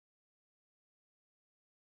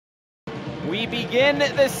We begin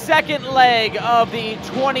the second leg of the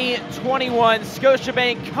 2021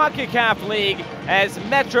 Scotiabank CONCACAF League as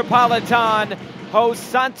Metropolitan hosts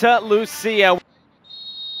Santa Lucia.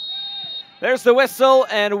 There's the whistle,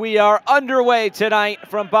 and we are underway tonight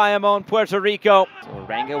from Bayamon, Puerto Rico. So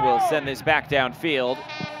Ranga will send this back downfield.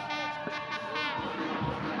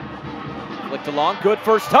 Flicked along, good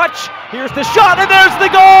first touch. Here's the shot, and there's the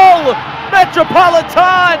goal!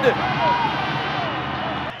 Metropolitan!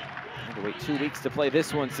 Wait 2 weeks to play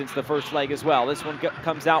this one since the first leg as well. This one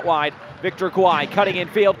comes out wide. Victor Guay cutting in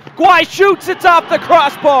field. Guay shoots, it's off the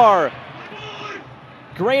crossbar.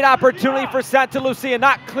 Great opportunity for Santa Lucia,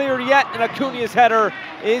 not clear yet, and Acuna's header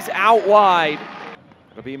is out wide.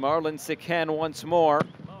 It'll be Marlon Siken once more,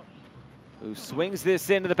 who swings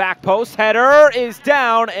this into the back post. Header is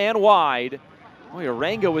down and wide. Oh,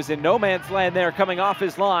 Orenga was in no man's land there, coming off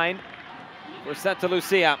his line for Santa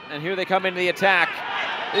Lucia, and here they come into the attack.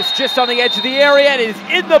 It's just on the edge of the area. It is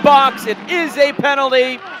in the box. It is a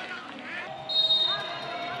penalty.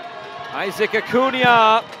 Isaac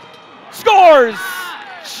Acuna scores!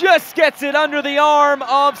 Just gets it under the arm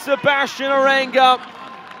of Sebastian Orenga.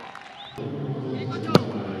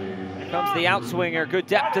 Here comes the outswinger. Good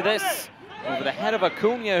depth to this. Over the head of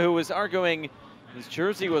Acuna, who was arguing his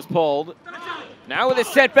jersey was pulled. Now with it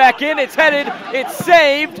set back in, it's headed, it's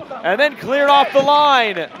saved, and then cleared off the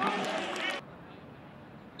line.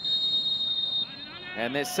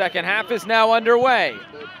 And this second half is now underway.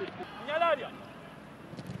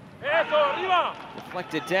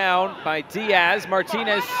 Deflected down by Diaz.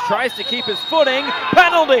 Martinez tries to keep his footing.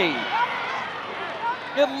 Penalty!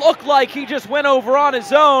 It looked like he just went over on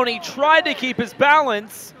his own. He tried to keep his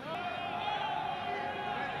balance.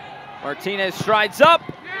 Martinez strides up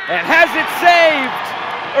and has it saved.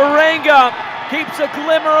 Orenga keeps a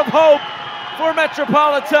glimmer of hope for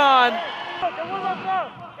Metropolitan.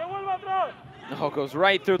 Oh, goes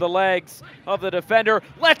right through the legs of the defender.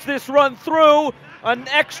 Lets this run through. An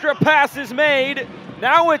extra pass is made.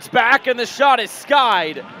 Now it's back and the shot is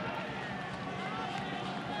skied.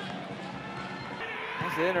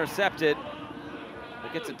 As it intercepted.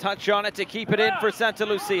 It gets a touch on it to keep it in for Santa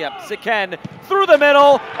Lucia. Siken through the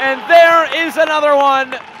middle, and there is another one.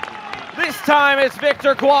 This time it's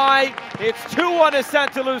Victor Guay. It's 2-1 to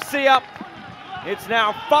Santa Lucia. It's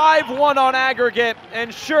now 5-1 on aggregate,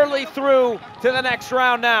 and surely through to the next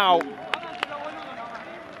round now.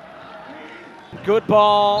 Good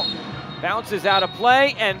ball, bounces out of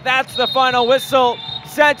play, and that's the final whistle.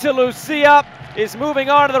 Santa Lucia is moving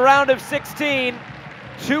on to the round of 16.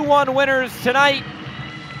 2-1 winners tonight.